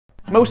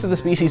Most of the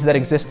species that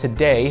exist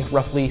today,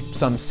 roughly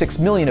some 6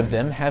 million of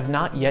them, have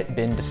not yet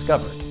been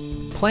discovered.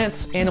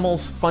 Plants,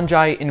 animals,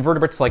 fungi,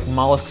 invertebrates like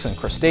mollusks and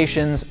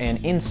crustaceans, and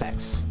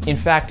insects. In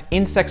fact,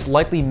 insects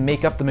likely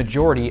make up the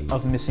majority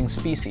of missing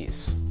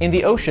species. In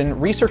the ocean,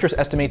 researchers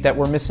estimate that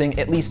we're missing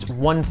at least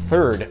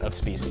 1/3 of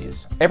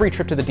species. Every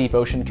trip to the deep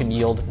ocean can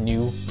yield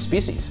new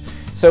species.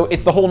 So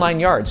it's the whole 9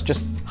 yards,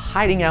 just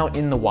hiding out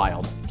in the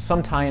wild,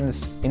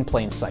 sometimes in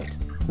plain sight.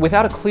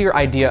 Without a clear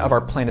idea of our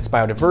planet's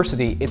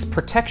biodiversity, its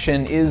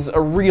protection is a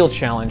real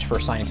challenge for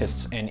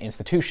scientists and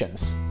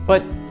institutions.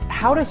 But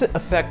how does it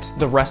affect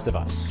the rest of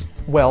us?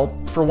 Well,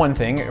 for one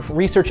thing,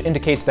 research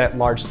indicates that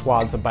large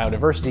swaths of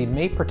biodiversity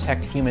may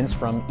protect humans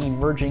from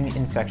emerging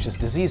infectious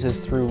diseases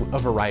through a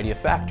variety of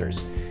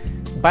factors.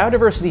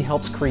 Biodiversity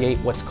helps create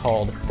what's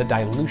called the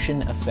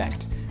dilution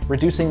effect,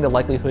 reducing the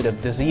likelihood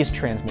of disease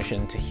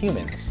transmission to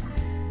humans.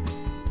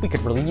 We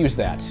could really use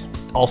that.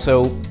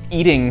 Also,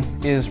 eating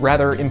is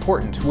rather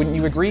important, wouldn't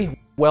you agree?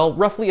 Well,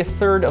 roughly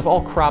 1/3 of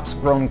all crops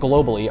grown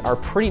globally are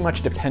pretty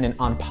much dependent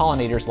on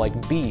pollinators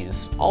like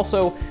bees.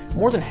 Also,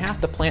 more than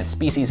half the plant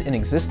species in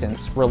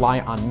existence rely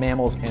on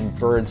mammals and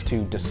birds to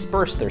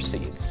disperse their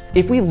seeds.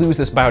 If we lose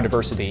this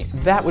biodiversity,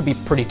 that would be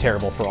pretty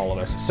terrible for all of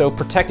us, so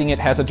protecting it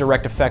has a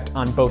direct effect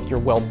on both your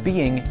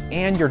well-being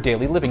and your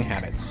daily living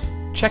habits.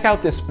 Check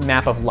out this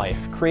map of life,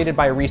 created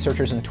by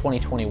researchers in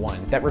 2021,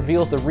 that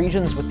reveals the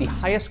regions with the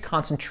highest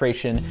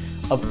concentration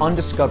of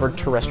undiscovered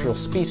terrestrial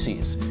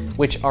species,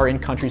 which are in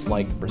countries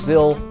like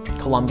Brazil,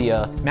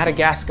 Colombia,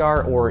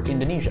 Madagascar, or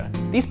Indonesia.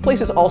 These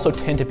places also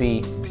tend to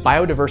be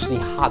biodiversity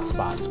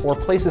hotspots, or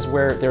places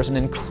where there's an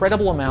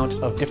incredible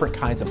amount of different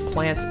kinds of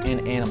plants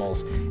and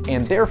animals,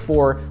 and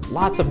therefore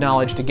lots of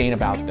knowledge to gain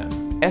about them.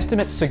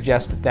 Estimates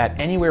suggest that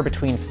anywhere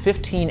between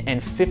 15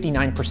 and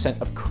 59%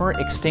 of current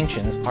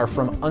extinctions are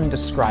from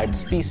undescribed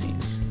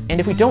species. And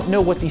if we don't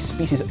know what these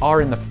species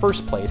are in the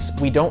first place,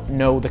 we don't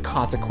know the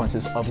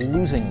consequences of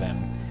losing them.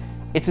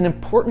 It's an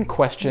important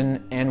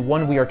question and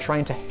one we are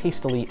trying to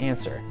hastily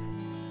answer.